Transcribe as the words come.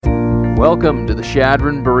Welcome to the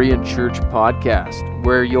Shadron Berean Church podcast,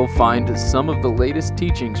 where you'll find some of the latest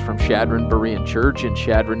teachings from Shadron Berean Church in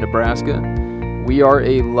Shadron, Nebraska. We are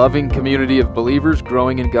a loving community of believers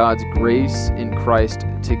growing in God's grace in Christ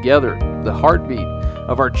together. The heartbeat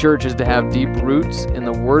of our church is to have deep roots in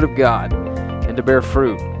the Word of God and to bear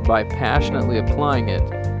fruit by passionately applying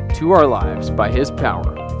it to our lives by His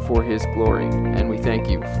power for His glory. And we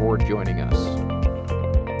thank you for joining us.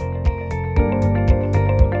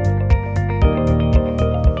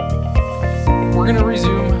 We're going to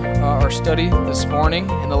resume our study this morning.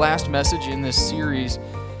 In the last message in this series,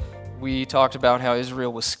 we talked about how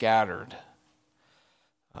Israel was scattered.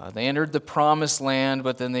 They entered the promised land,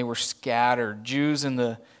 but then they were scattered. Jews in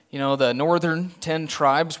the northern 10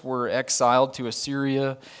 tribes were exiled to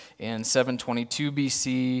Assyria in 722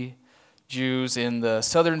 BC. Jews in the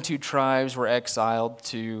southern 2 tribes were exiled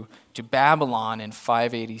to Babylon in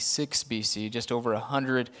 586 BC, just over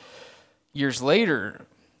 100 years later.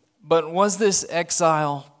 But was this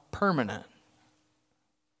exile permanent?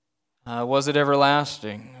 Was it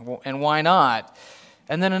everlasting? And why not?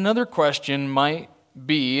 And then another question might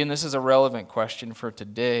be, and this is a relevant question for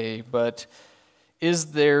today, but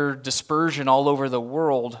is there dispersion all over the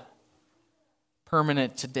world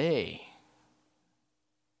permanent today?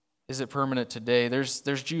 Is it permanent today? There's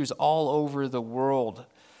Jews all over the world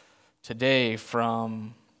today,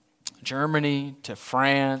 from Germany to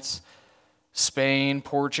France, Spain,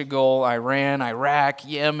 Portugal, Iran, Iraq,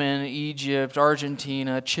 Yemen, Egypt,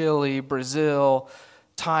 Argentina, Chile, Brazil,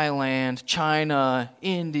 Thailand, China,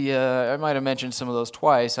 India. I might have mentioned some of those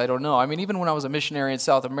twice. I don't know. I mean, even when I was a missionary in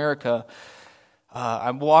South America,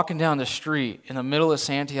 I'm walking down the street in the middle of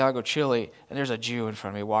Santiago, Chile, and there's a Jew in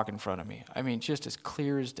front of me, walking in front of me. I mean, just as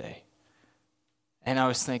clear as day. And I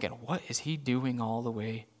was thinking, what is he doing all the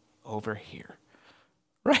way over here?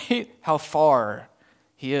 Right? How far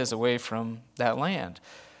he is away from that land.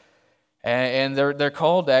 And they're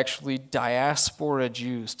called actually diaspora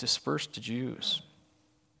Jews, dispersed Jews.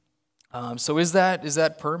 So is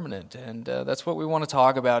that permanent? And that's what we want to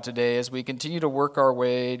talk about today as we continue to work our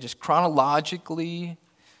way just chronologically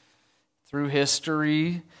through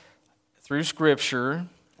history, through Scripture,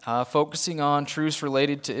 focusing on truths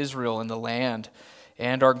related to Israel and the land.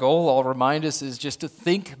 And our goal, I'll remind us, is just to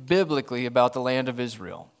think biblically about the land of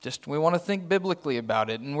Israel. We want to think biblically about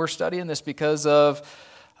it. And we're studying this because of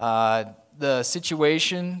the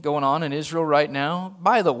situation going on in Israel right now.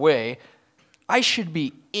 By the way, I should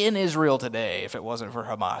be in Israel today if it wasn't for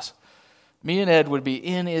Hamas. Me and Ed would be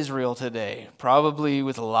in Israel today, probably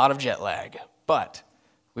with a lot of jet lag. But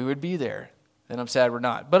we would be there. And I'm sad we're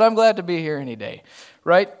not. But I'm glad to be here any day,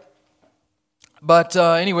 right? But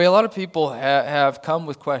anyway, a lot of people have come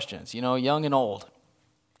with questions, young and old,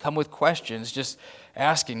 come with questions just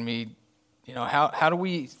asking me, how do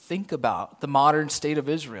we think about the modern state of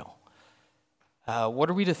Israel? What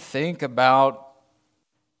are we to think about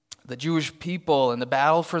the Jewish people and the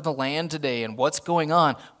battle for the land today and what's going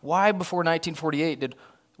on? Why before 1948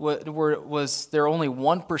 was there only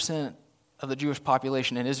 1% of the Jewish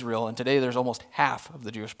population in Israel, and today there's almost half of the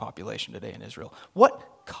Jewish population today in Israel? What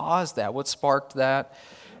caused that? What sparked that?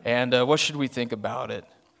 And what should we think about it?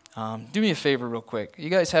 Do me a favor real quick. You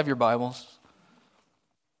guys have your Bibles?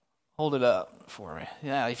 Hold it up for me.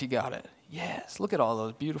 Yeah, if you got it. Yes, look at all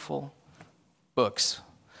those beautiful books.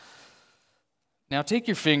 Now take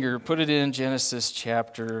your finger, put it in Genesis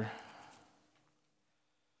chapter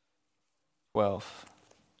 12.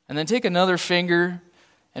 And then take another finger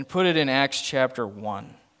and put it in Acts chapter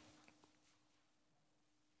 1.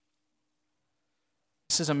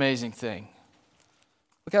 This is an amazing thing.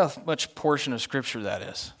 Look how much portion of Scripture that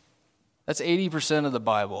is. That's 80% of the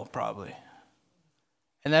Bible, probably.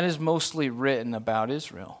 And that is mostly written about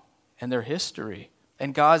Israel and their history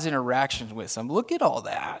and God's interactions with them. Look at all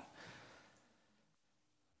that.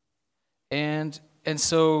 And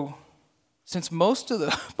so, since most of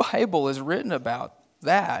the Bible is written about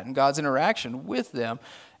that and God's interaction with them,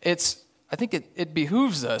 I think it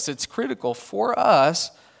behooves us, it's critical for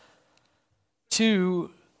us to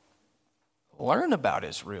learn about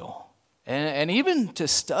Israel and even to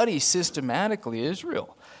study systematically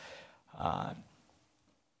Israel. How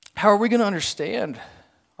are we going to understand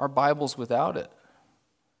our Bibles without it?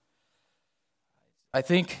 I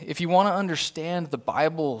think if you want to understand the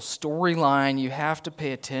Bible storyline, you have to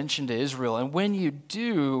pay attention to Israel. And when you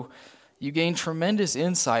do, you gain tremendous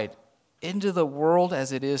insight into the world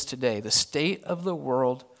as it is today, the state of the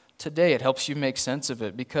world today. It helps you make sense of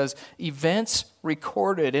it because events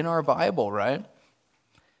recorded in our Bible, right,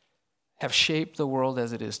 have shaped the world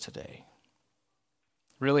as it is today.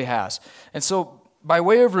 Really has. And so by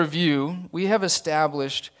way of review, we have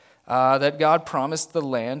established that God promised the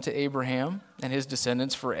land to Abraham and his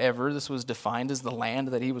descendants forever. This was defined as the land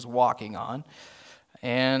that he was walking on.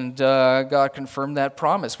 And God confirmed that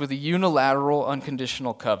promise with a unilateral,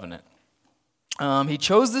 unconditional covenant. He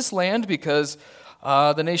chose this land because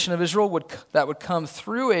the nation of Israel that would come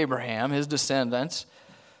through Abraham, his descendants,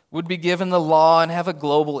 would be given the law and have a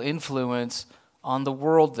global influence on the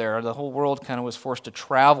world there. The whole world kind of was forced to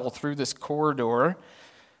travel through this corridor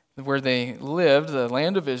where they lived, the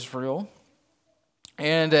land of Israel.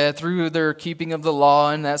 And through their keeping of the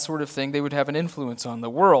law and that sort of thing, they would have an influence on the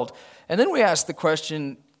world. And then we ask the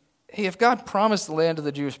question, hey, if God promised the land to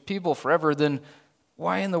the Jewish people forever, then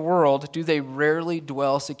why in the world do they rarely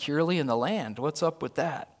dwell securely in the land? What's up with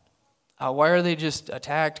that? Why are they just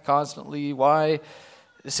attacked constantly? Why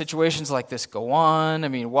situations like this go on? I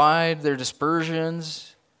mean, why there are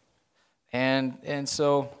dispersions? And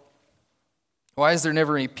so why is there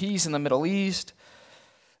never any peace in the Middle East?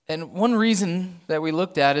 And one reason that we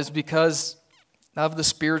looked at is because of the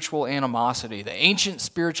spiritual animosity, the ancient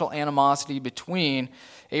spiritual animosity between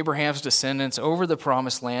Abraham's descendants over the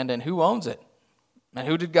promised land and who owns it. And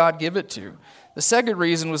who did God give it to? The second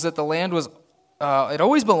reason was that the land was, it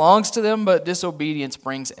always belongs to them, but disobedience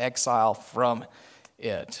brings exile from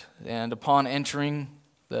it. And upon entering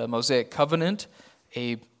the Mosaic covenant,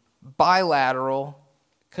 a bilateral,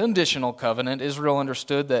 conditional covenant, Israel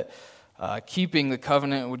understood that keeping the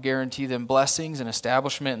covenant would guarantee them blessings and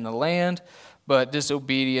establishment in the land, but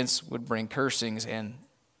disobedience would bring cursings and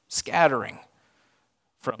scattering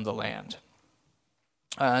from the land.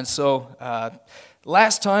 And so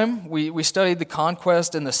last time we studied the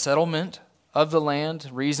conquest and the settlement of the land,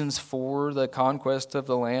 reasons for the conquest of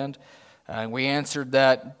the land. And we answered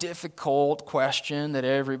that difficult question that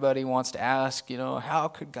everybody wants to ask, how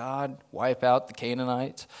could God wipe out the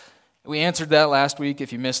Canaanites? We answered that last week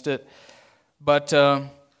if you missed it. But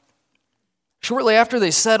shortly after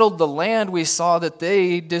they settled the land, we saw that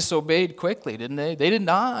they disobeyed quickly, didn't they? They did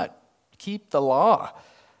not keep the law.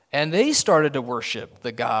 And they started to worship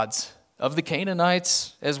the gods of the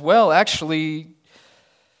Canaanites as well. Actually,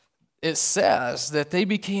 it says that they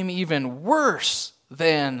became even worse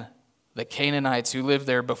than the Canaanites who lived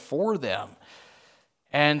there before them.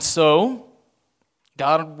 And so,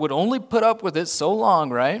 God would only put up with it so long,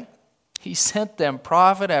 right? He sent them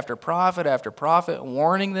prophet after prophet after prophet,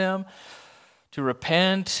 warning them to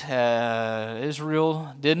repent.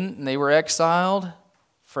 Israel didn't, and they were exiled.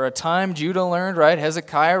 For a time, Judah learned, right?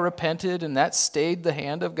 Hezekiah repented, and that stayed the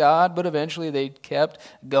hand of God, but eventually they kept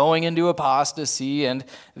going into apostasy, and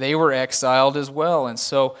they were exiled as well. And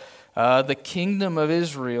so the kingdom of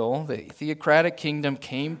Israel, the theocratic kingdom,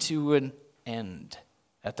 came to an end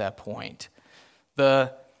at that point.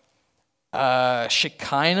 The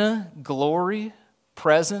Shekinah glory,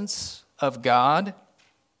 presence of God,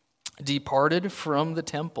 departed from the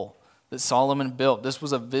temple that Solomon built. This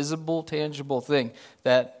was a visible, tangible thing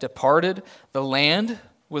that departed. The land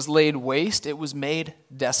was laid waste. It was made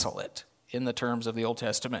desolate in the terms of the Old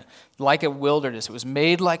Testament, like a wilderness. It was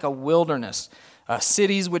made like a wilderness,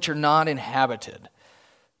 cities which are not inhabited,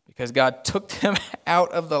 because God took them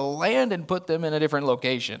out of the land and put them in a different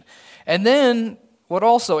location. And then what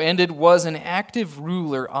also ended was an active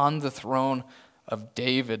ruler on the throne of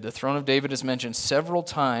David. The throne of David is mentioned several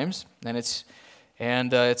times, and it's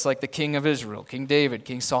like the king of Israel, King David,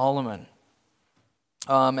 King Solomon.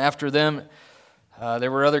 After them,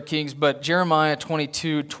 there were other kings, but Jeremiah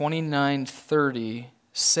 22, 29, 30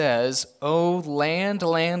 says, O land,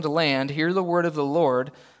 land, land, hear the word of the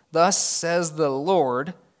Lord. Thus says the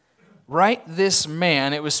Lord, write this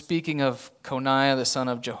man. It was speaking of Coniah, the son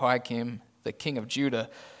of Jehoiakim, the king of Judah.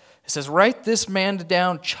 It says, write this man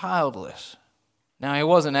down childless. Now, he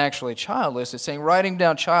wasn't actually childless. It's saying, write him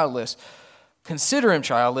down childless. Consider him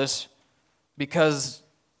childless, because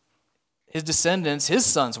his descendants, his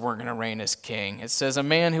sons, weren't going to reign as king. It says, a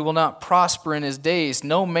man who will not prosper in his days,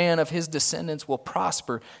 no man of his descendants will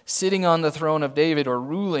prosper, sitting on the throne of David or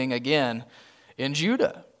ruling again in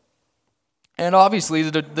Judah. And obviously,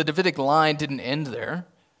 the Davidic line didn't end there.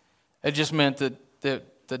 It just meant that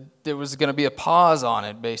there was going to be a pause on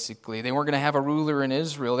it, basically. They weren't going to have a ruler in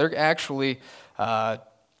Israel. They're actually...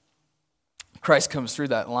 Christ comes through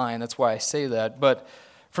that line. That's why I say that. But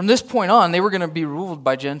from this point on, they were going to be ruled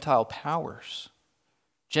by Gentile powers,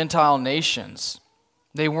 Gentile nations.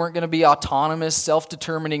 They weren't going to be autonomous,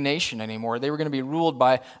 self-determining nation anymore. They were going to be ruled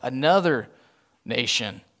by another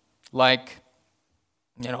nation, like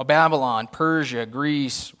Babylon, Persia,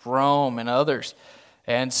 Greece, Rome, and others.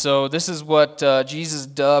 And so this is what Jesus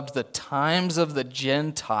dubbed the times of the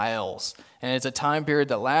Gentiles. And it's a time period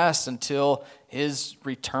that lasts until his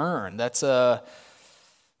return. That's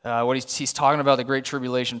He's talking about the Great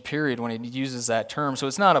Tribulation period when he uses that term. So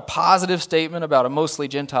it's not a positive statement about a mostly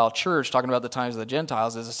Gentile church, talking about the times of the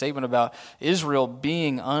Gentiles. It's a statement about Israel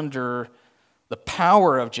being under the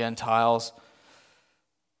power of Gentiles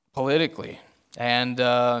politically, and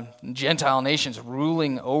Gentile nations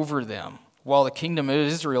ruling over them, while the kingdom of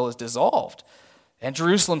Israel is dissolved, and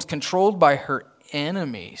Jerusalem's controlled by her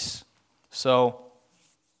enemies. So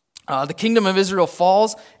the kingdom of Israel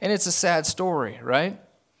falls, and it's a sad story, right?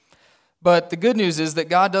 But the good news is that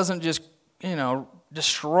God doesn't just,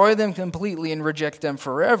 destroy them completely and reject them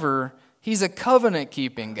forever. He's a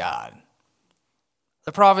covenant-keeping God.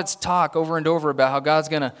 The prophets talk over and over about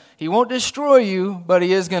how He won't destroy you, but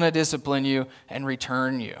He is going to discipline you and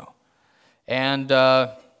return you. And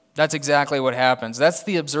that's exactly what happens. That's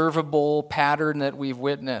the observable pattern that we've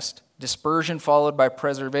witnessed. Dispersion followed by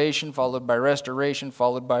preservation, followed by restoration,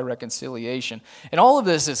 followed by reconciliation. And all of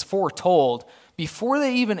this is foretold before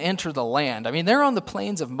they even enter the land. I mean, they're on the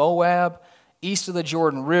plains of Moab, east of the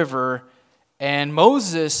Jordan River, and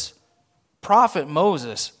prophet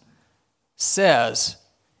Moses, says,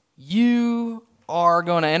 you are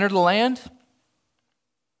going to enter the land,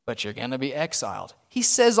 but you're going to be exiled. He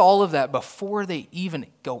says all of that before they even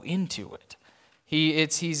go into it.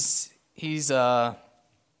 It's a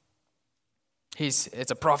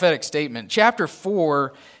prophetic statement. Chapter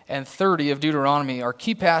 4 and 30 of Deuteronomy are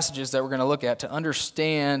key passages that we're going to look at to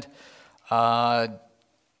understand,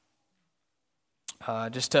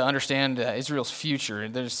 Israel's future.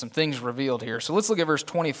 And there's some things revealed here. So let's look at verse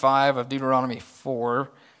 25 of Deuteronomy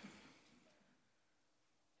 4.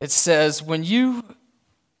 It says, when you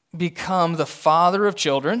become the father of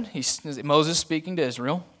children, Moses speaking to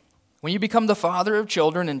Israel, when you become the father of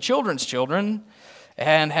children and children's children,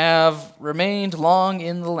 and have remained long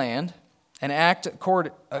in the land, and act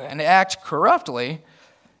corruptly,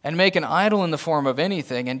 and make an idol in the form of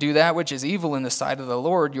anything, and do that which is evil in the sight of the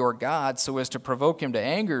Lord your God, so as to provoke him to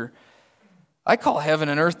anger, I call heaven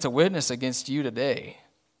and earth to witness against you today,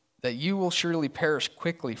 that you will surely perish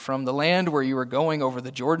quickly from the land where you are going over the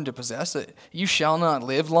Jordan to possess it. You shall not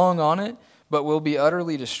live long on it, but will be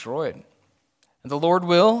utterly destroyed. And the Lord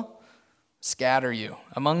will scatter you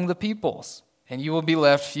among the peoples, and you will be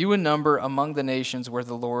left few in number among the nations where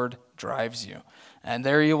the Lord drives you. And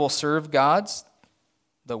there you will serve gods,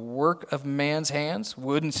 the work of man's hands,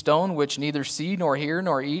 wood and stone, which neither see nor hear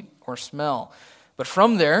nor eat or smell. But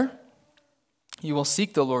from there you will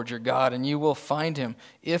seek the Lord your God, and you will find him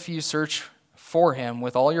if you search for him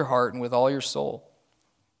with all your heart and with all your soul.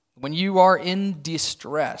 When you are in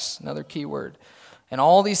distress, another key word, and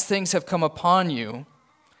all these things have come upon you,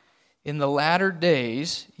 in the latter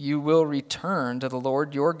days you will return to the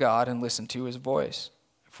Lord your God and listen to his voice.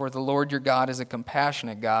 For the Lord your God is a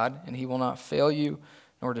compassionate God, and he will not fail you,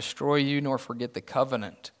 nor destroy you, nor forget the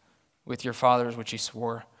covenant with your fathers which he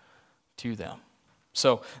swore to them.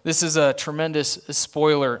 So this is a tremendous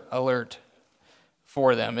spoiler alert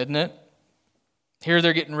for them, isn't it? Here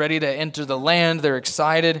they're getting ready to enter the land. They're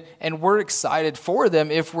excited, and we're excited for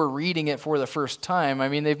them if we're reading it for the first time. I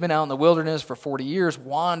mean, they've been out in the wilderness for 40 years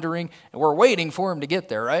wandering, and we're waiting for them to get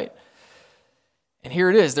there, right? And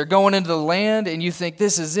here it is. They're going into the land, and you think,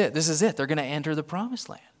 this is it. This is it. They're going to enter the promised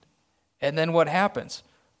land. And then what happens?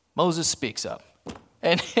 Moses speaks up.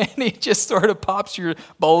 And he just sort of pops your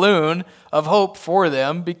balloon of hope for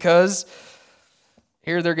them, because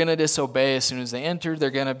here they're going to disobey as soon as they enter.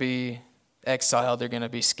 They're going to be exiled. They're going to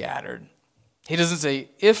be scattered. He doesn't say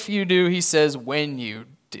if you do. He says when you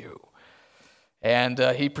do. And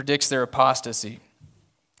he predicts their apostasy.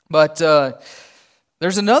 But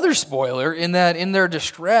there's another spoiler in that in their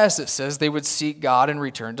distress, it says they would seek God and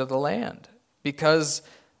return to the land. Because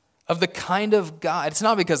of the kind of God, it's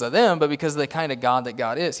not because of them, but because of the kind of God that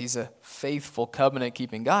God is. He's a faithful,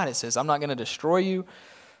 covenant-keeping God. It says, I'm not going to destroy you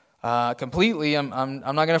completely. I'm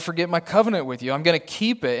not going to forget my covenant with you. I'm going to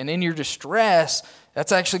keep it. And in your distress,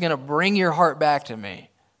 that's actually going to bring your heart back to me.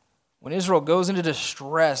 When Israel goes into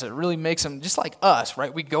distress, it really makes them just like us,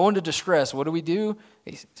 right? We go into distress. What do?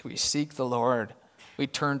 We seek the Lord. We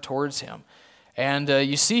turn towards him. And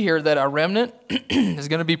you see here that a remnant is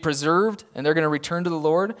going to be preserved, and they're going to return to the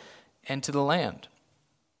Lord and to the land.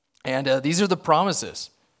 And these are the promises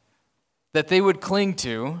that they would cling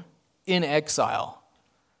to in exile.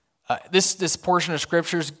 This portion of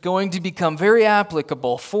Scripture is going to become very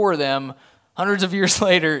applicable for them hundreds of years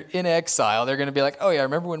later in exile. They're going to be like, oh yeah,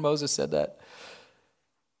 remember when Moses said that?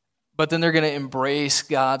 But then they're going to embrace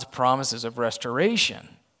God's promises of restoration.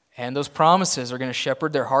 And those promises are going to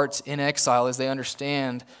shepherd their hearts in exile as they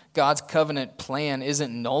understand God's covenant plan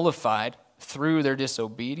isn't nullified through their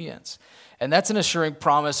disobedience. And that's an assuring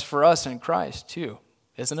promise for us in Christ too.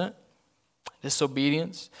 isn't it?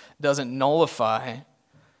 Disobedience doesn't nullify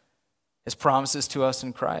his promises to us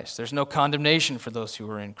in Christ. There's no condemnation for those who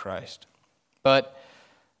are in Christ. But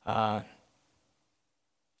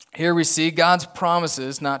here we see God's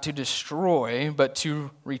promises not to destroy, but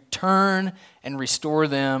to return and restore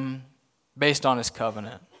them based on his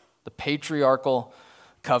covenant, the patriarchal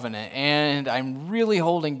covenant. And I'm really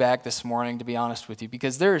holding back this morning, to be honest with you,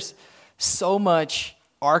 because there's so much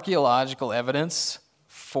archaeological evidence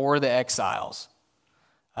for the exiles.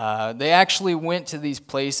 They actually went to these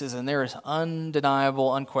places, and there is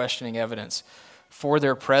undeniable, unquestioning evidence for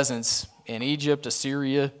their presence in Egypt,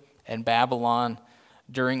 Assyria, and Babylon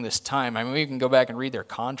during this time. I mean, we can go back and read their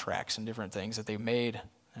contracts and different things that they made.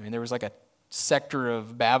 I mean, there was like a sector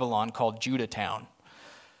of Babylon called Judahtown.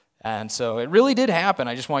 And so it really did happen.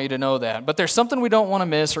 I just want you to know that. But there's something we don't want to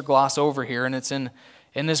miss or gloss over here, and it's in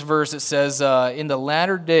this verse. It says, in the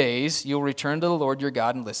latter days, you'll return to the Lord your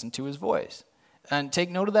God and listen to his voice. And take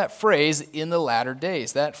note of that phrase, in the latter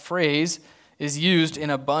days. That phrase is used in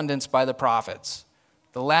abundance by the prophets.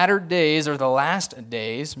 The latter days, or the last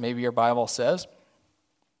days, maybe your Bible says,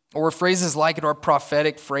 or phrases like it are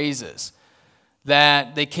prophetic phrases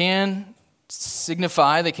that they can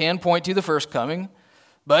signify, they can point to the first coming,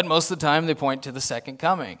 but most of the time they point to the second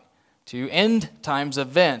coming, to end times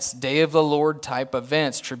events, day of the Lord type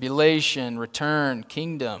events, tribulation, return,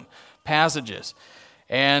 kingdom, passages.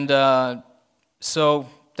 And so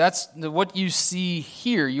that's what you see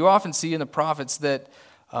here. You often see in the prophets that,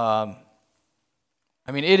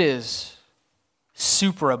 it is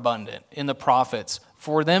super abundant in the prophets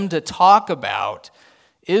for them to talk about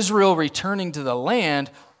Israel returning to the land,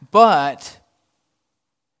 but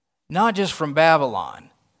not just from Babylon.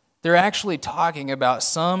 They're actually talking about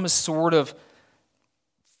some sort of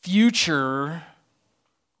future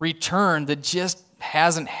return that just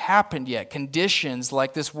hasn't happened yet. Conditions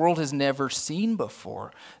like this world has never seen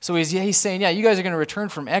before. So he's saying, you guys are going to return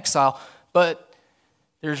from exile, but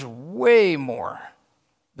there's way more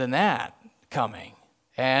than that coming.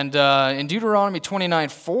 And in Deuteronomy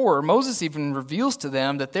 29:4, Moses even reveals to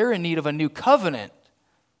them that they're in need of a new covenant.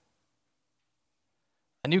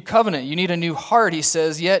 A new covenant. You need a new heart. He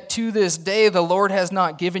says, yet to this day the Lord has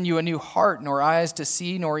not given you a new heart, nor eyes to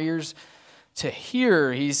see, nor ears to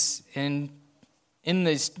hear. He's in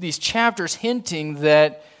these chapters hinting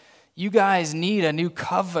that you guys need a new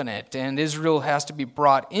covenant, and Israel has to be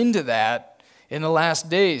brought into that in the last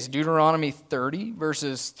days. Deuteronomy 30,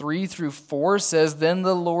 verses 3 through 4 says, then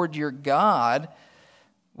the Lord your God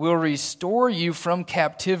will restore you from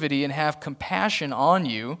captivity and have compassion on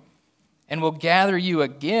you, and will gather you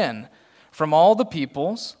again from all the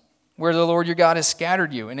peoples where the Lord your God has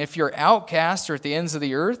scattered you. And if you're outcasts or at the ends of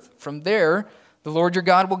the earth, from there the Lord your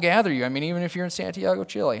God will gather you. I mean, even if you're in Santiago,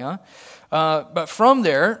 Chile, but from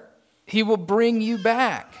there he will bring you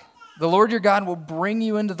back. The Lord your God will bring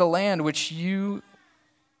you into the land which your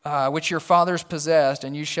fathers possessed,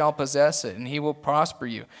 and you shall possess it, and he will prosper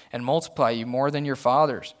you and multiply you more than your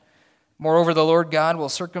fathers. Moreover, the Lord God will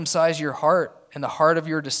circumcise your heart and the heart of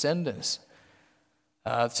your descendants,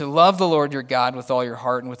 to love the Lord your God with all your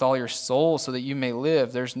heart and with all your soul, so that you may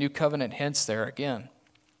live. There's new covenant hints there again.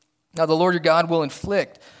 Now the Lord your God will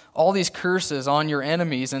inflict all these curses on your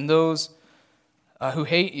enemies and those who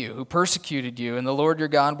hate you, who persecuted you, and the Lord your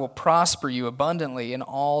God will prosper you abundantly in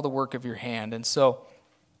all the work of your hand. And so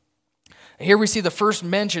here we see the first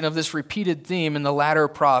mention of this repeated theme in the latter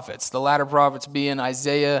prophets. The latter prophets being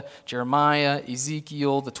Isaiah, Jeremiah,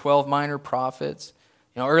 Ezekiel, the 12 minor prophets.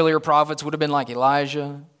 Earlier prophets would have been like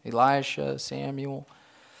Elijah, Elisha, Samuel.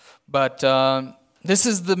 But this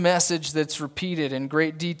is the message that's repeated in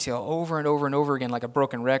great detail over and over and over again, like a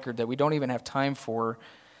broken record that we don't even have time for.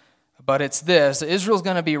 But it's this: Israel's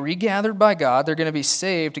going to be regathered by God. They're going to be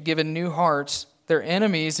saved, given new hearts. Their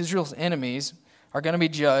enemies, Israel's enemies, are going to be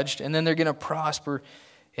judged, and then they're going to prosper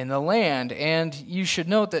in the land. And you should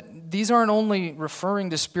note that these aren't only referring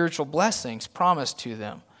to spiritual blessings promised to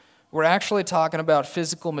them. We're actually talking about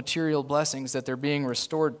physical, material blessings that they're being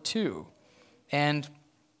restored to. And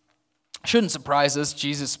shouldn't surprise us,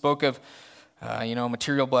 Jesus spoke of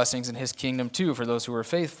material blessings in his kingdom too for those who are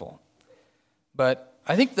faithful. But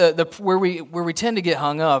I think where we tend to get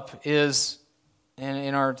hung up is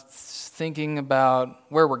in our thinking about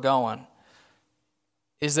where we're going,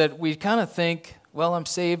 is that we kind of think, well, I'm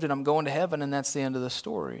saved and I'm going to heaven, and that's the end of the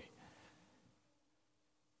story.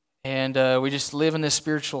 And we just live in this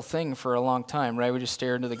spiritual thing for a long time, right? We just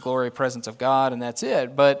stare into the glory presence of God, and that's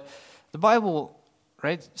it. But the Bible,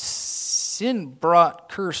 right, sin brought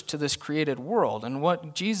curse to this created world. And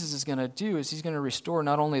what Jesus is going to do is he's going to restore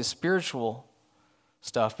not only the spiritual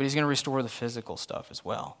stuff, but he's going to restore the physical stuff as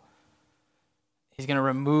well. He's going to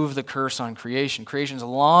remove the curse on creation. Creation's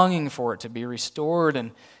longing for it to be restored,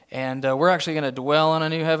 and we're actually going to dwell on a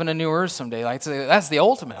new heaven and new earth someday. Like, that's the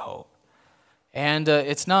ultimate hope. And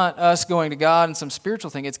it's not us going to God and some spiritual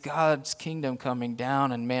thing. It's God's kingdom coming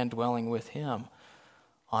down and man dwelling with him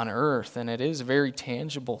on earth. And it is a very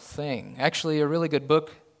tangible thing. Actually, a really good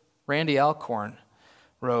book Randy Alcorn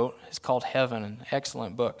wrote is called Heaven, an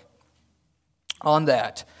excellent book on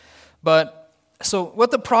that. But so what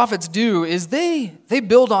the prophets do is they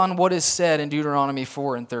build on what is said in Deuteronomy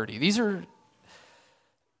 4 and 30. These are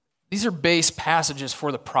base passages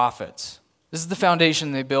for the prophets. This is the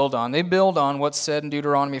foundation they build on. They build on what's said in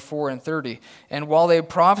Deuteronomy 4 and 30. And while they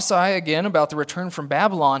prophesy again about the return from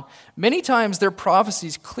Babylon, many times their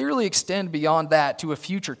prophecies clearly extend beyond that to a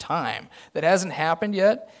future time that hasn't happened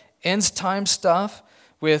yet. Ends time stuff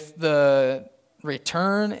with the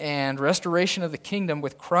return and restoration of the kingdom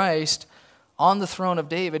with Christ on the throne of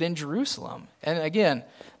David in Jerusalem. And again,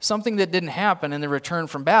 something that didn't happen in the return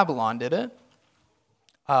from Babylon, did it?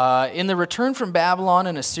 In the return from Babylon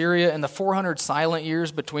and Assyria and the 400 silent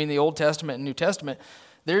years between the Old Testament and New Testament,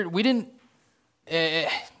 they didn't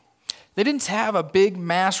have a big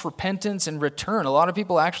mass repentance and return. A lot of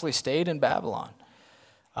people actually stayed in Babylon.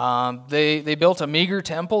 They built a meager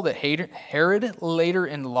temple that Herod later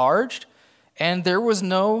enlarged, and there was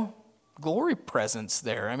no glory presence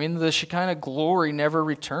there. I mean, the Shekinah glory never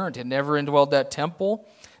returned. It never indwelled that temple.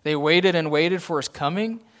 They waited and waited for his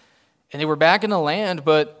coming. And they were back in the land,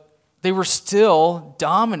 but they were still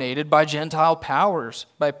dominated by Gentile powers,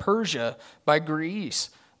 by Persia, by Greece,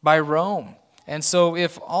 by Rome. And so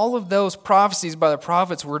if all of those prophecies by the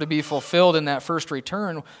prophets were to be fulfilled in that first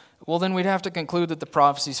return, well, then we'd have to conclude that the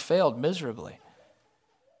prophecies failed miserably.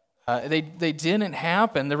 They didn't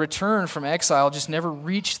happen. The return from exile just never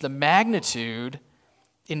reached the magnitude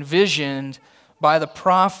envisioned by the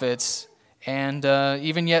prophets and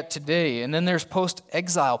even yet today. And then there's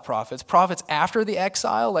post-exile prophets after the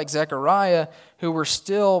exile, like Zechariah, who were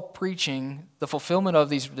still preaching the fulfillment of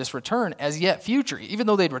this return as yet future, even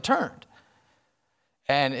though they'd returned.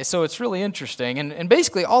 And so it's really interesting. And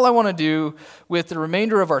basically, all I want to do with the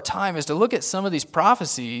remainder of our time is to look at some of these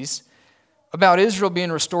prophecies about Israel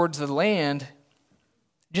being restored to the land,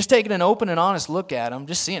 just taking an open and honest look at them,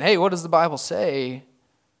 just seeing, hey, what does the Bible say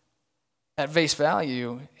at face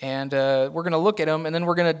value? And we're going to look at them, and then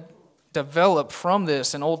we're going to develop from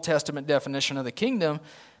this an Old Testament definition of the kingdom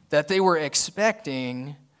that they were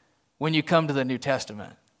expecting when you come to the New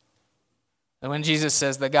Testament. And when Jesus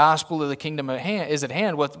says the gospel of the kingdom is at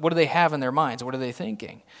hand, what do they have in their minds? What are they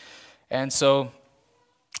thinking? And so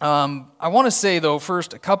I want to say, though,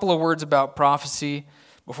 first a couple of words about prophecy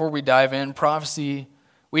before we dive in. Prophecy,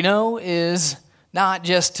 we know, is not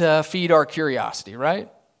just to feed our curiosity, right?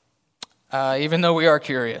 Even though we are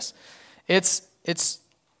curious. It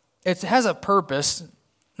has a purpose,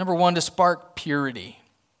 number one, to spark purity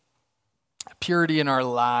in our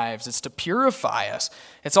lives. It's to purify us.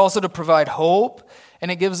 It's also to provide hope, and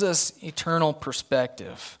it gives us eternal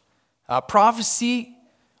perspective. Prophecy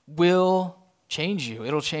will change you.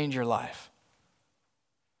 It'll change your life.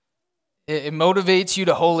 It motivates you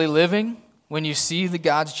to holy living when you see the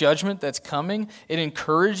God's judgment that's coming. It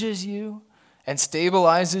encourages you and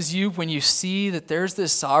stabilizes you when you see that there's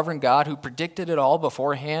this sovereign God who predicted it all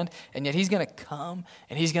beforehand, and yet he's going to come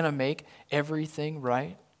and he's going to make everything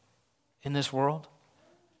right in this world.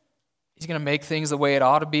 He's going to make things the way it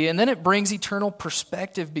ought to be. And then it brings eternal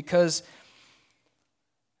perspective because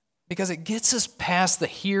it gets us past the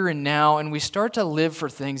here and now, and we start to live for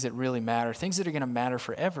things that really matter, things that are going to matter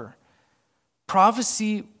forever.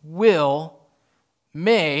 Prophecy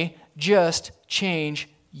may just change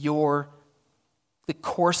the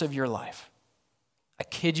course of your life. I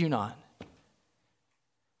kid you not.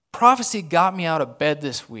 Prophecy got me out of bed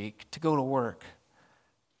this week to go to work,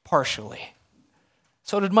 partially.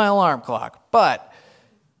 So did my alarm clock. But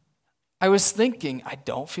I was thinking, I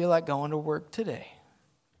don't feel like going to work today.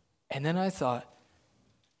 And then I thought,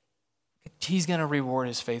 he's going to reward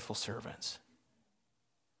his faithful servants.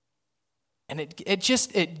 And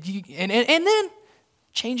and then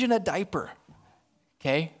changing a diaper,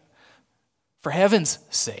 okay? For heaven's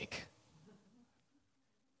sake.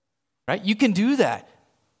 Right? You can do that.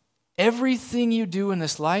 Everything you do in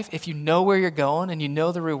this life, if you know where you're going and you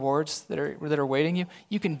know the rewards that are waiting you,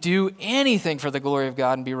 you can do anything for the glory of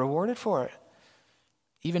God and be rewarded for it.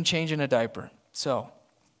 Even changing a diaper. So,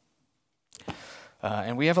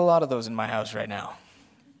 and we have a lot of those in my house right now,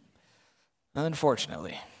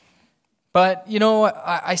 unfortunately. But,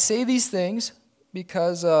 I say these things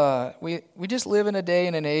because we just live in a day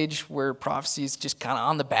and an age where prophecy is just kind of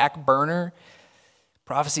on the back burner.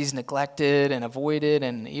 Prophecy is neglected and avoided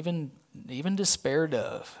and even despaired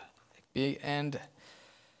of. And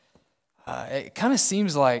it kind of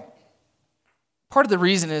seems like part of the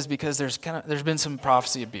reason is because there's been some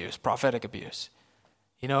prophecy abuse, prophetic abuse.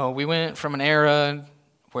 You know, we went from an era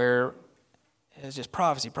where it was just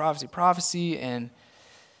prophecy, and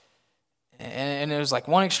it was like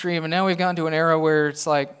one extreme, and now we've gotten to an era where it's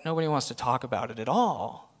like nobody wants to talk about it at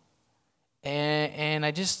all. And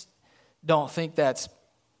I just don't think that's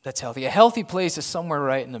healthy. A healthy place is somewhere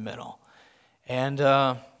right in the middle. And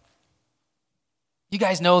you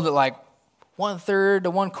guys know that like 1/3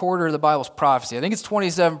 to 1/4 of the Bible's prophecy. I think it's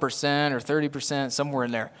 27% or 30%, somewhere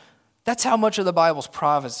in there. That's how much of the Bible's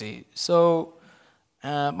prophecy. So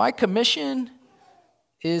my commission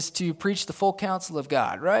is to preach the full counsel of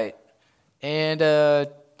God, right? And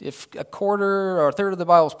if 1/4 or 1/3 of the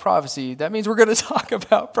Bible's prophecy, that means we're going to talk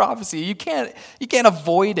about prophecy. You can't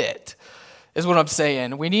avoid it, is what I'm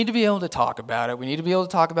saying. We need to be able to talk about it. We need to be able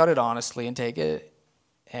to talk about it honestly and take it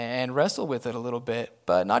and wrestle with it a little bit,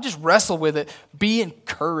 but not just wrestle with it, be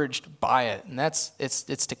encouraged by it. And it's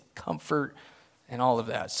to comfort and all of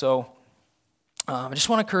that. So I just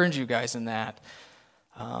want to encourage you guys in that.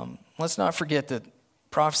 Let's not forget that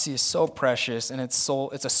prophecy is so precious, and it's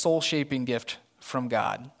a soul-shaping gift from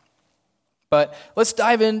God. But let's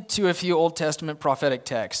dive into a few Old Testament prophetic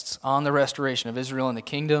texts on the restoration of Israel and the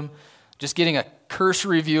kingdom, just getting a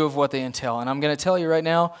cursory view of what they entail. And I'm going to tell you right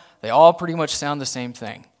now, they all pretty much sound the same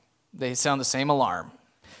thing. They sound the same alarm.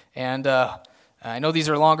 And I know these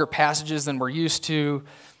are longer passages than we're used to,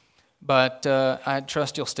 but I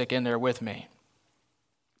trust you'll stick in there with me.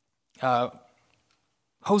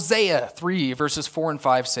 Hosea 3, verses 4 and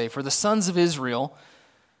 5 say, "For the sons of Israel,"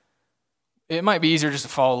 it might be easier just to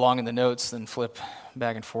follow along in the notes than flip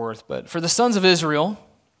back and forth, but "For the sons of Israel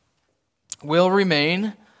will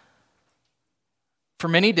remain for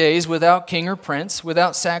many days without king or prince,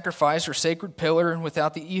 without sacrifice or sacred pillar, and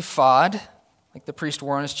without the ephod," like the priest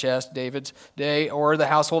wore on his chest, David's day, "or the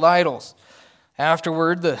household idols.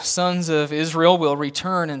 Afterward, the sons of Israel will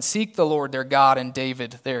return and seek the Lord their God and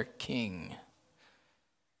David their king.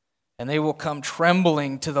 And they will come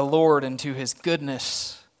trembling to the Lord and to his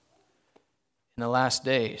goodness in the last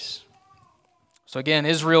days." So again,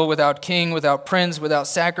 Israel without king, without prince, without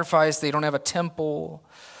sacrifice. They don't have a temple.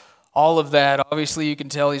 All of that, obviously you can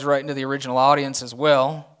tell he's writing to the original audience as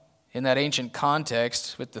well in that ancient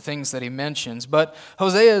context with the things that he mentions. But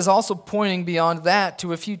Hosea is also pointing beyond that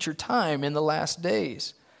to a future time in the last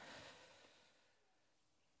days,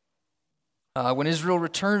 when Israel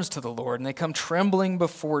returns to the Lord and they come trembling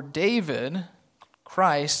before David,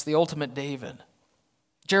 Christ, the ultimate David.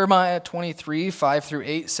 Jeremiah 23, 5 through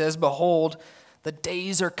 8 says, "Behold, the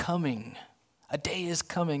days are coming." A day is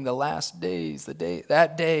coming, the last days,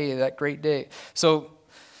 that great day. So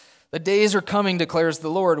the days are coming, declares the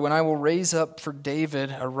Lord, when I will raise up for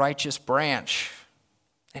David a righteous branch,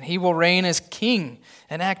 and he will reign as king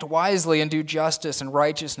and act wisely and do justice and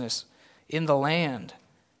righteousness in the land.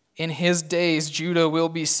 In his days, Judah will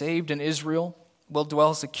be saved and Israel will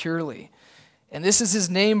dwell securely. And this is his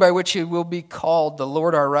name by which he will be called, the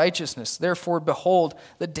Lord our righteousness. Therefore, behold,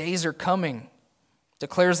 the days are coming,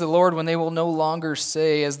 declares the Lord, when they will no longer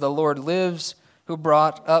say, as the Lord lives, who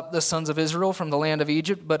brought up the sons of Israel from the land of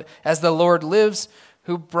Egypt, but as the Lord lives,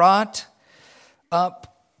 who brought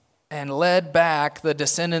up and led back the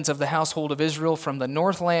descendants of the household of Israel from the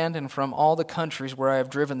northland and from all the countries where I have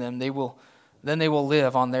driven them. Then they will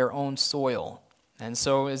live on their own soil. And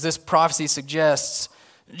so, as this prophecy suggests,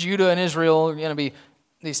 Judah and Israel are going to be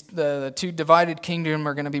the two divided kingdom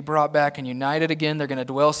are going to be brought back and united again. They're going to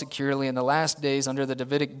dwell securely in the last days under the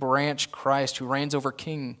Davidic branch, Christ, who reigns over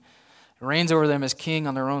them as king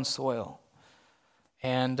on their own soil.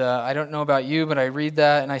 And I don't know about you, but I read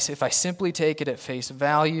that, and if I simply take it at face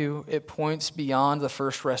value, it points beyond the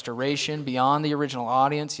first restoration, beyond the original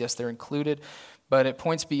audience. Yes, they're included, but it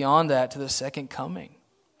points beyond that to the second coming,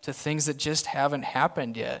 to things that just haven't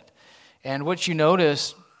happened yet. And what you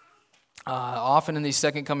notice often in these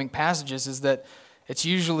second coming passages is that it's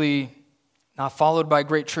usually followed by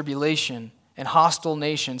great tribulation and hostile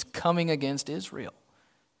nations coming against Israel.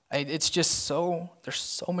 It's just there's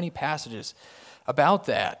so many passages about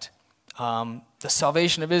that. The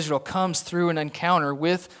salvation of Israel comes through an encounter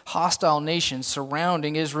with hostile nations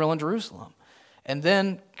surrounding Israel and Jerusalem. And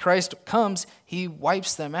then Christ comes, he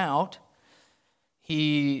wipes them out.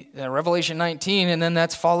 Revelation 19, and then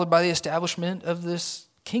that's followed by the establishment of this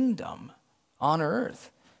kingdom on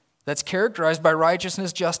earth that's characterized by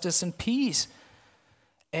righteousness, justice, and peace.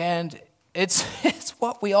 And it's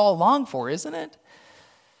what we all long for, isn't it?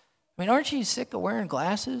 I mean, aren't you sick of wearing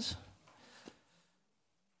glasses?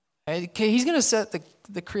 Okay, he's going to set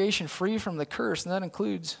the creation free from the curse, and that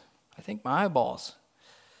includes, I think, my eyeballs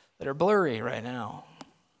that are blurry right now.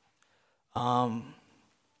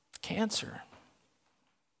 Cancer.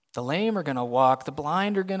 The lame are going to walk, the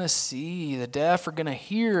blind are going to see, the deaf are going to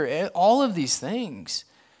hear, all of these things.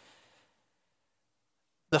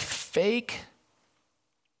 The fake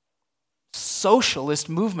socialist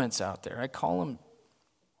movements out there, I call them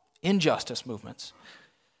injustice movements.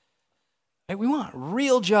 We want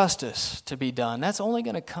real justice to be done. That's only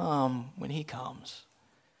going to come when he comes.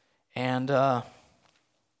 And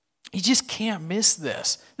you just can't miss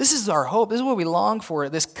this. This is our hope. This is what we long for,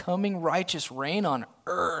 this coming righteous reign on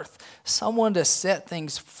earth. Someone to set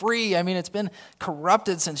things free. I mean, it's been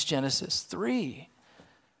corrupted since Genesis 3.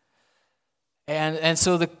 And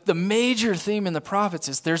so the major theme in the prophets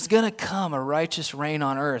is there's going to come a righteous reign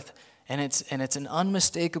on earth. And it's an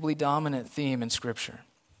unmistakably dominant theme in Scripture.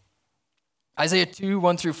 Isaiah 2,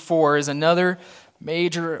 1 through 4 is another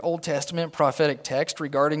major Old Testament prophetic text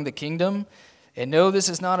regarding the kingdom. And no, this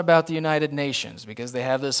is not about the United Nations, because they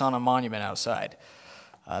have this on a monument outside.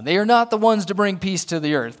 They are not the ones to bring peace to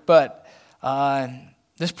the earth, but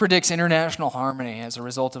this predicts international harmony as a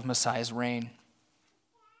result of Messiah's reign.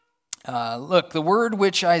 Look, the word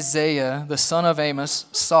which Isaiah, the son of Amos,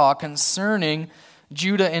 saw concerning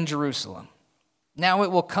Judah and Jerusalem. Now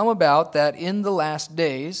it will come about that in the last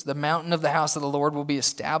days, the mountain of the house of the Lord will be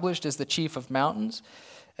established as the chief of mountains,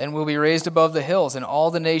 and will be raised above the hills, and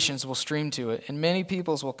all the nations will stream to it. And many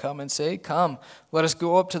peoples will come and say, Come, let us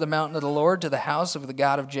go up to the mountain of the Lord, to the house of the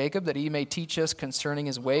God of Jacob, that he may teach us concerning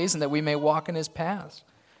his ways, and that we may walk in his paths.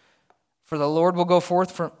 For the law will go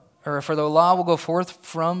forth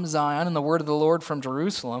from Zion, and the word of the Lord from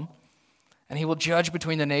Jerusalem. And he will judge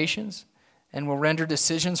between the nations, and will render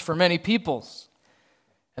decisions for many peoples.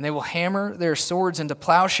 And they will hammer their swords into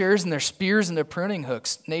plowshares and their spears into pruning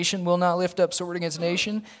hooks. Nation will not lift up sword against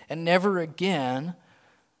nation, and never again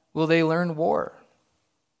will they learn war.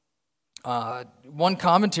 One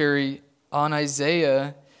commentary on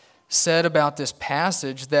Isaiah said about this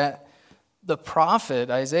passage that the prophet,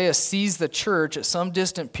 Isaiah, sees the church at some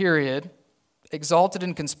distant period, exalted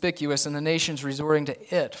and conspicuous, and the nations resorting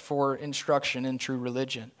to it for instruction in true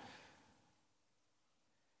religion.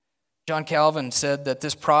 John Calvin said that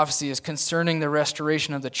this prophecy is concerning the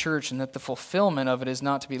restoration of the church, and that the fulfillment of it is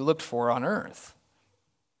not to be looked for on earth.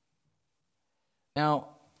 Now,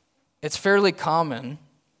 it's fairly common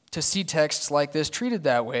to see texts like this treated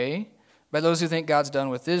that way by those who think God's done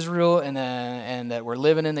with Israel and that we're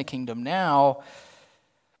living in the kingdom now.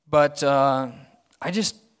 But I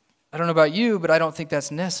don't know about you, but I don't think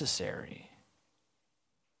that's necessary.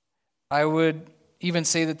 I would even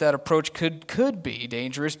say that approach could be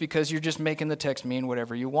dangerous, because you're just making the text mean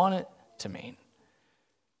whatever you want it to mean,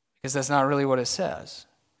 because that's not really what it says.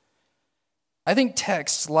 I think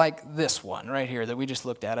texts like this one right here that we just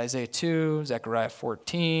looked at, Isaiah 2, Zechariah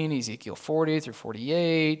 14, Ezekiel 40 through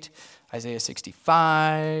 48, Isaiah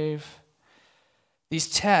 65,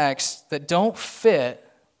 these texts that don't fit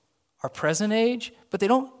our present age, but they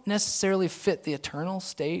don't necessarily fit the eternal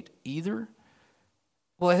state either.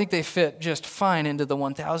 Well, I think they fit just fine into the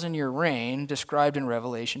 1,000-year reign described in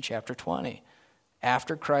Revelation chapter 20,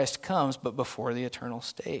 after Christ comes, but before the eternal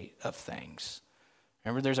state of things.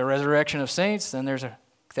 Remember, there's a resurrection of saints, then there's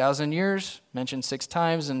 1,000 years, mentioned 6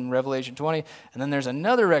 times in Revelation 20, and then there's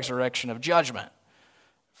another resurrection of judgment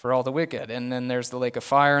for all the wicked, and then there's the lake of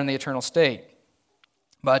fire and the eternal state.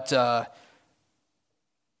 But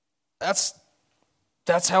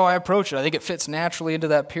that's how I approach it. I think it fits naturally into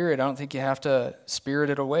that period. I don't think you have to spirit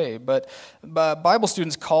it away. But Bible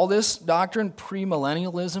students call this doctrine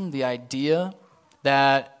premillennialism, the idea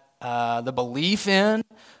that the belief in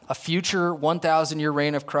a future 1,000-year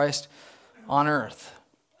reign of Christ on earth.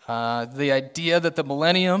 The idea that the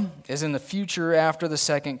millennium is in the future after the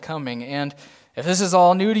second coming. And if this is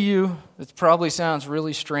all new to you, it probably sounds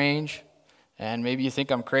really strange, and maybe you think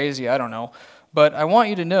I'm crazy, I don't know. But I want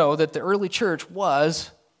you to know that the early church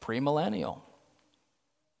was premillennial.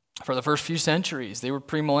 For the first few centuries, they were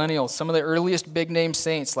premillennial. Some of the earliest big-name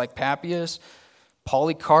saints like Papias,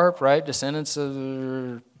 Polycarp, right, descendants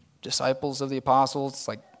of disciples of the apostles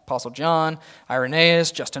like Apostle John,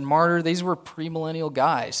 Irenaeus, Justin Martyr, these were premillennial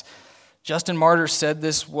guys. Justin Martyr said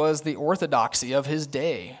this was the orthodoxy of his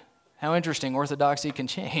day. How interesting, orthodoxy can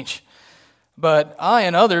change. But I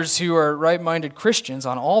and others who are right-minded Christians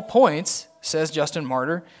on all points, says Justin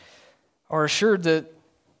Martyr, are assured that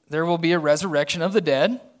there will be a resurrection of the dead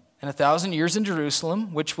and 1,000 years in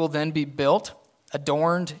Jerusalem, which will then be built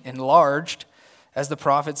adorned, enlarged, as the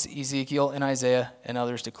prophets Ezekiel and Isaiah and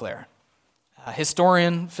others declare.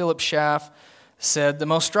 Historian Philip Schaff said, the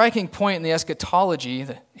most striking point in the eschatology,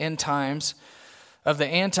 the end times, of the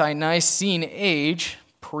ante-Nicene age,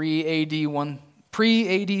 pre-AD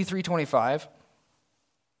 325,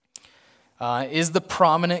 is the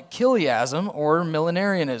prominent chiliasm or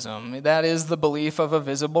millenarianism. That is the belief of a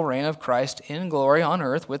visible reign of Christ in glory on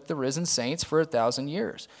earth with the risen saints for 1,000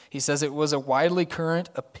 years. He says it was a widely current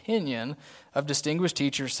opinion of distinguished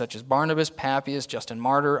teachers such as Barnabas, Papias, Justin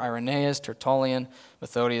Martyr, Irenaeus, Tertullian,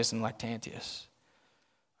 Methodius, and Lactantius.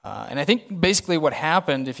 And I think basically what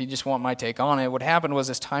happened, if you just want my take on it, what happened was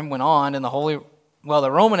as time went on and the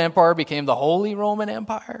Roman Empire became the Holy Roman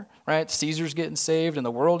Empire, right? Caesar's getting saved and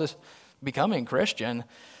the world is becoming Christian.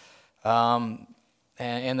 And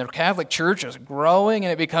the Catholic Church is growing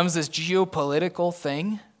and it becomes this geopolitical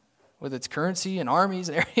thing with its currency and armies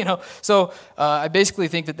and So I basically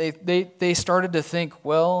think that they started to think,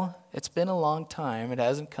 well, it's been a long time. It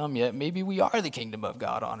hasn't come yet. Maybe we are the kingdom of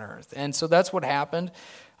God on earth. And so that's what happened.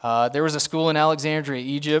 There was a school in Alexandria,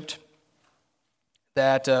 Egypt,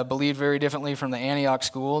 that believed very differently from the Antioch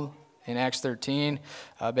school in Acts 13,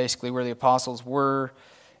 basically where the apostles were.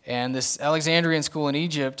 And this Alexandrian school in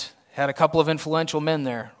Egypt had a couple of influential men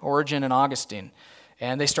there, Origen and Augustine.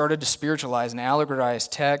 And they started to spiritualize and allegorize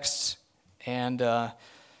texts, and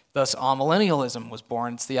thus amillennialism was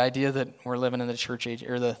born. It's the idea that we're living in the church age,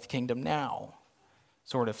 or the kingdom now,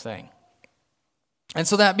 sort of thing. And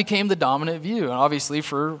so that became the dominant view, and obviously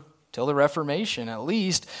till the Reformation at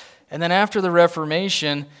least. And then after the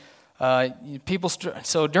Reformation,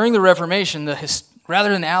 so during the Reformation,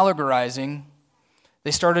 rather than allegorizing,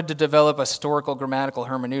 they started to develop a historical grammatical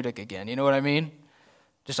hermeneutic again. You know what I mean?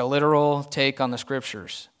 Just a literal take on the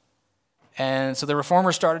scriptures. And so the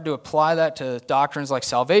reformers started to apply that to doctrines like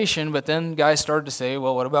salvation, but then guys started to say,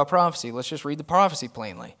 well, what about prophecy? Let's just read the prophecy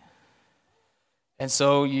plainly. And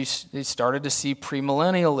so you started to see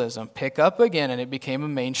premillennialism pick up again, and it became a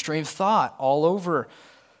mainstream thought all over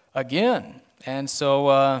again. And so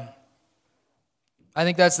I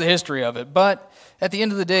think that's the history of it. But at the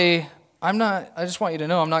end of the day, I just want you to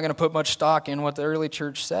know I'm not going to put much stock in what the early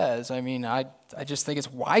church says. I mean, I just think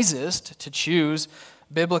it's wisest to choose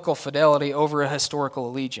biblical fidelity over a historical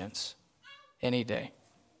allegiance any day.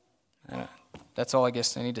 That's all I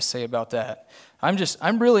guess I need to say about that.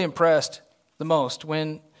 I'm really impressed the most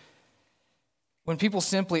when people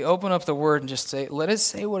simply open up the Word and just say, let it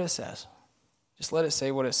say what it says. Just let it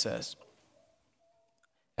say what it says.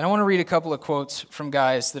 And I want to read a couple of quotes from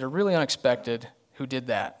guys that are really unexpected who did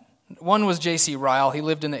that. One was J.C. Ryle. He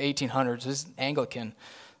lived in the 1800s. This is an Anglican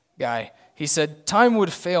guy. He said, time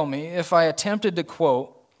would fail me if I attempted to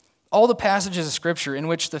quote all the passages of Scripture in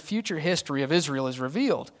which the future history of Israel is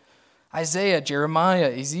revealed. Isaiah,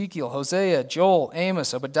 Jeremiah, Ezekiel, Hosea, Joel,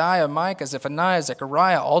 Amos, Obadiah, Micah, Zephaniah,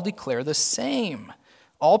 Zechariah all declare the same.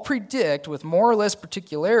 All predict with more or less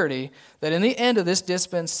particularity that in the end of this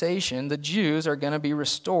dispensation, the Jews are going to be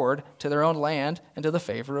restored to their own land and to the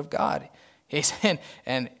favor of God. He said,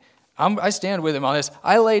 and I stand with him on this.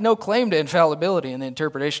 I lay no claim to infallibility in the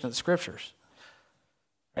interpretation of the Scriptures.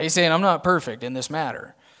 He's saying I'm not perfect in this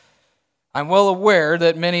matter. I'm well aware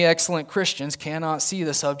that many excellent Christians cannot see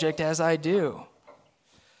the subject as I do.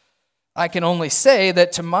 I can only say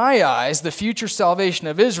that to my eyes, the future salvation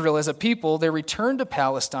of Israel as a people, their return to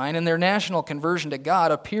Palestine, and their national conversion to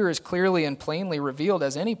God appear as clearly and plainly revealed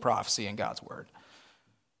as any prophecy in God's Word.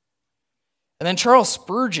 And then Charles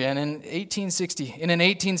Spurgeon in an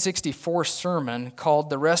 1864 sermon called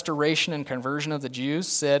The Restoration and Conversion of the Jews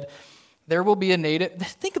said, there will be a native...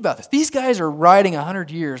 Think about this. These guys are writing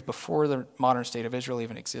 100 years before the modern state of Israel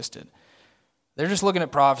even existed. They're just looking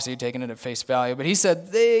at prophecy, taking it at face value. But he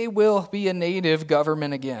said, they will be a native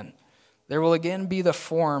government again. There will again be the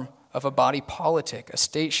form of a body politic. A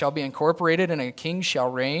state shall be incorporated and a king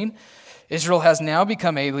shall reign. Israel has now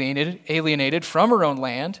become alienated from her own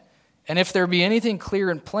land. And if there be anything clear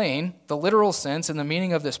and plain, the literal sense and the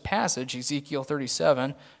meaning of this passage, Ezekiel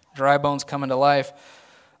 37, dry bones come into life,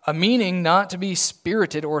 a meaning not to be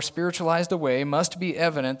spirited or spiritualized away, must be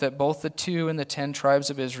evident that both the 2 and the 10 tribes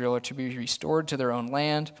of Israel are to be restored to their own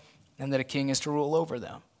land and that a king is to rule over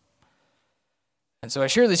them. And so I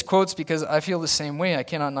share these quotes because I feel the same way. I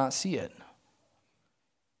cannot not see it.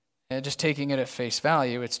 And just taking it at face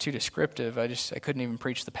value, it's too descriptive. I couldn't even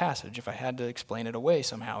preach the passage if I had to explain it away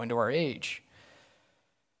somehow into our age.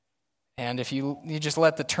 And if you just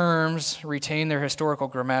let the terms retain their historical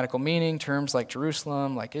grammatical meaning, terms like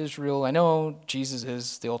Jerusalem, like Israel, I know Jesus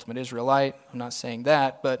is the ultimate Israelite. I'm not saying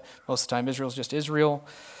that, but most of the time Israel's just Israel.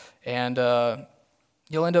 And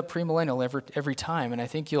you'll end up premillennial every time. And I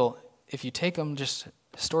think if you take them just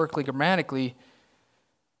historically, grammatically,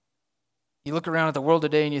 you look around at the world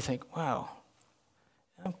today and you think, wow,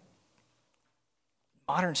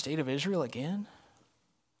 modern state of Israel again?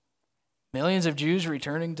 Millions of Jews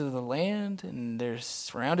returning to the land, and they're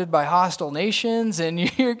surrounded by hostile nations, and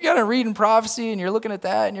you're kind of reading prophecy, and you're looking at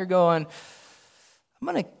that, and you're going,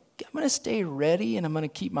 I'm gonna stay ready, and I'm gonna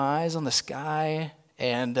keep my eyes on the sky,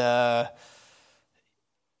 and I'm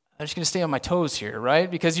just gonna stay on my toes here, right?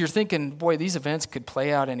 Because you're thinking, boy, these events could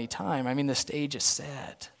play out any time. I mean, the stage is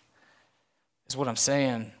set, is what I'm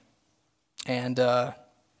saying. And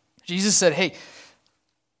Jesus said, hey,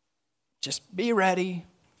 just be ready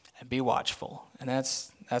and be watchful. And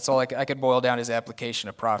that's all I could boil down his application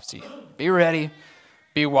of prophecy. Be ready,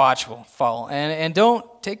 be watchful, follow. And don't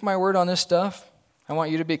take my word on this stuff. I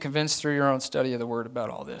want you to be convinced through your own study of the word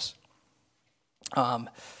about all this.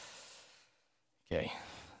 Okay.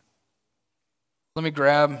 Let me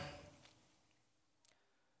grab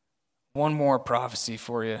one more prophecy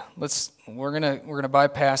for you. We're gonna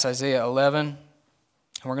bypass Isaiah 11, and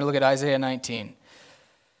we're gonna look at Isaiah 19.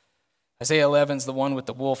 Isaiah 11 is the one with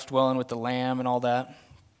the wolf dwelling with the lamb and all that.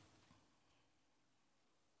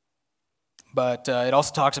 But it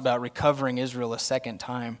also talks about recovering Israel a second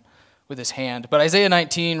time with his hand. But Isaiah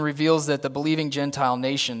 19 reveals that the believing Gentile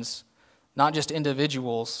nations, not just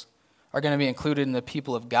individuals, are going to be included in the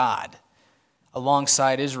people of God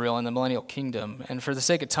alongside Israel in the millennial kingdom. And for the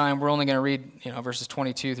sake of time, we're only going to read verses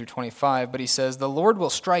 22 through 25. But he says, the Lord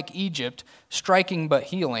will strike Egypt, striking but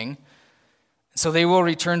healing. So they will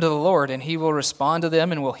return to the Lord, and he will respond to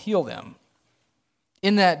them and will heal them.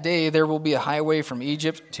 In that day, there will be a highway from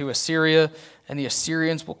Egypt to Assyria, and the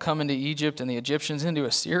Assyrians will come into Egypt, and the Egyptians into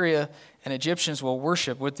Assyria, and Egyptians will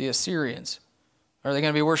worship with the Assyrians. Are they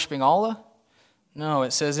going to be worshiping Allah? No,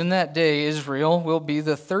 it says, in that day, Israel will be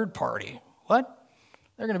the third party. What?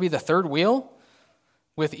 They're going to be the third wheel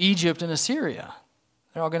with Egypt and Assyria.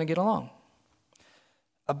 They're all going to get along.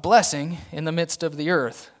 A blessing in the midst of the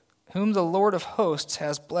earth, whom the Lord of hosts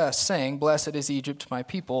has blessed, saying, blessed is Egypt, my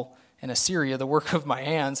people, and Assyria, the work of my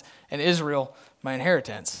hands, and Israel, my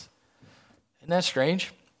inheritance. Isn't that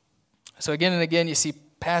strange? So again and again, you see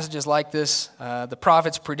passages like this, the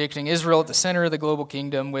prophets predicting Israel at the center of the global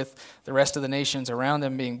kingdom with the rest of the nations around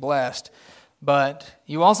them being blessed. But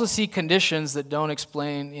you also see conditions that don't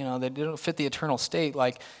explain, that don't fit the eternal state.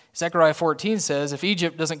 Like Zechariah 14 says, if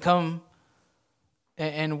Egypt doesn't come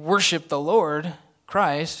and worship the Lord,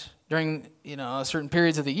 Christ, during certain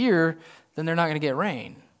periods of the year, then they're not going to get rain,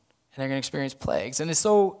 and they're going to experience plagues. And it's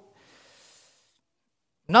so,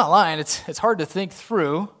 I'm not lying, it's hard to think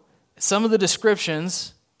through. Some of the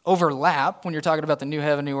descriptions overlap when you're talking about the new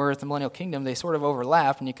heaven, new earth, the millennial kingdom. They sort of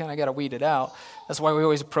overlap, and you kind of got to weed it out. That's why we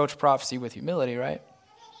always approach prophecy with humility, right?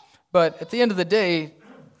 But at the end of the day,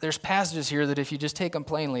 there's passages here that if you just take them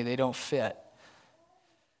plainly, they don't fit.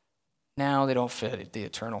 Now they don't fit the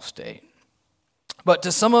eternal state. But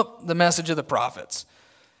to sum up the message of the prophets,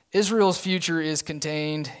 Israel's future is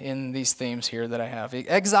contained in these themes here that I have.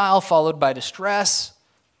 Exile followed by distress,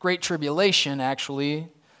 great tribulation actually,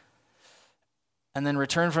 and then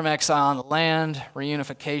return from exile on the land,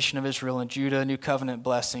 reunification of Israel and Judah, new covenant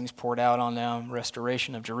blessings poured out on them,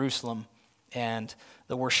 restoration of Jerusalem, and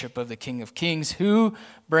the worship of the King of Kings, who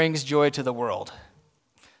brings joy to the world.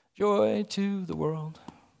 Joy to the world,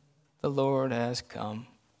 the Lord has come.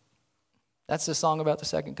 That's the song about the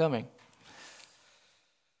second coming.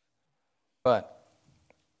 But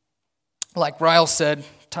like Ryle said,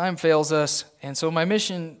 time fails us. And so my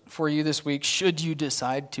mission for you this week, should you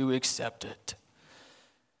decide to accept it,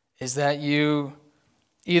 is that you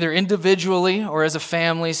either individually or as a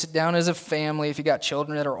family, sit down as a family if you got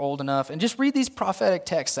children that are old enough, and just read these prophetic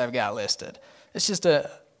texts I've got listed. It's just a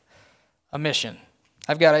mission.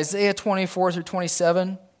 I've got Isaiah 24 through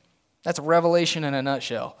 27. That's a revelation in a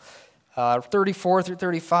nutshell. 34 through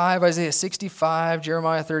 35, Isaiah 65,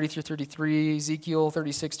 Jeremiah 30 through 33, Ezekiel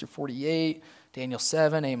 36 through 48, Daniel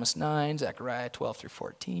 7, Amos 9, Zechariah 12 through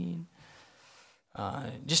 14.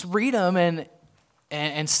 Just read them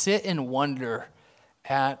and sit and wonder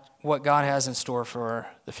at what God has in store for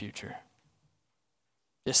the future.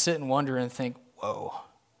 Just sit and wonder and think, whoa,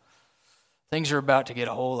 things are about to get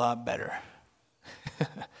a whole lot better.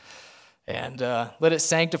 And let it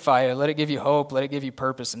sanctify you, let it give you hope, let it give you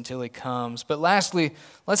purpose until he comes. But lastly,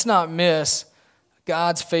 let's not miss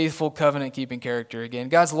God's faithful covenant-keeping character again.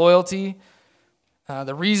 God's loyalty,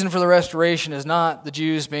 the reason for the restoration is not the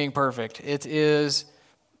Jews being perfect. It is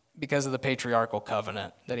because of the patriarchal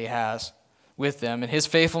covenant that he has with them. And his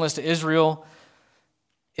faithfulness to Israel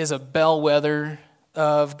is a bellwether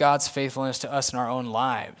of God's faithfulness to us in our own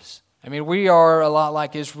lives. I mean, we are a lot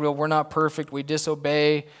like Israel. We're not perfect. We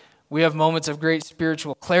disobey. We have moments of great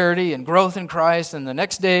spiritual clarity and growth in Christ, and the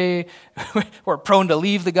next day we're prone to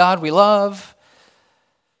leave the God we love.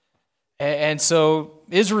 And so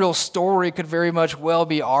Israel's story could very much well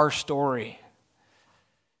be our story.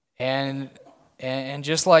 And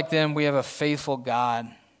just like them, we have a faithful God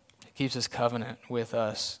who keeps his covenant with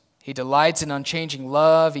us. He delights in unchanging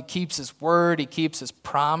love. He keeps his word. He keeps his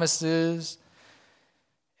promises.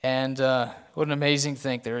 And what an amazing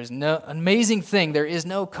thing. There is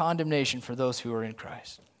no condemnation for those who are in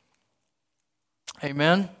Christ.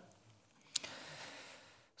 Amen.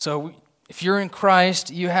 So if you're in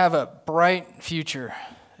Christ, you have a bright future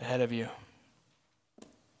ahead of you.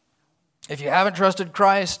 If you haven't trusted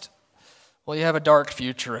Christ, well, you have a dark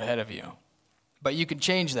future ahead of you. But you can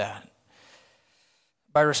change that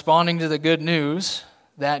by responding to the good news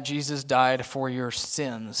that Jesus died for your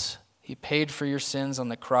sins. He paid for your sins on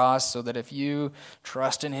the cross so that if you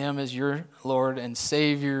trust in him as your Lord and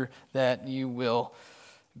Savior, that you will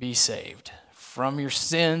be saved. From your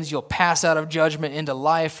sins, you'll pass out of judgment into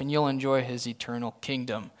life, and you'll enjoy his eternal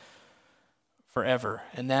kingdom forever.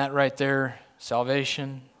 And that right there,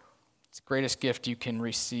 salvation, it's the greatest gift you can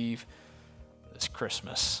receive this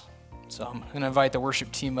Christmas. So I'm going to invite the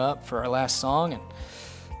worship team up for our last song, and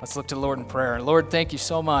let's look to the Lord in prayer. Lord, thank you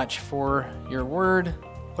so much for your word.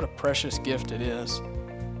 What a precious gift it is.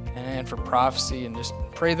 And for prophecy, and just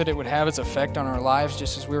pray that it would have its effect on our lives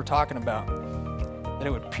just as we were talking about. That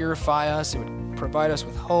it would purify us, it would provide us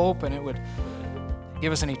with hope, and it would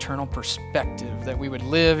give us an eternal perspective, that we would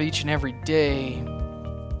live each and every day,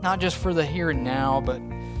 not just for the here and now, but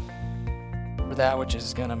for that which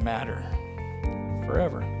is going to matter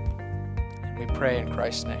forever. And we pray in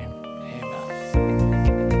Christ's name.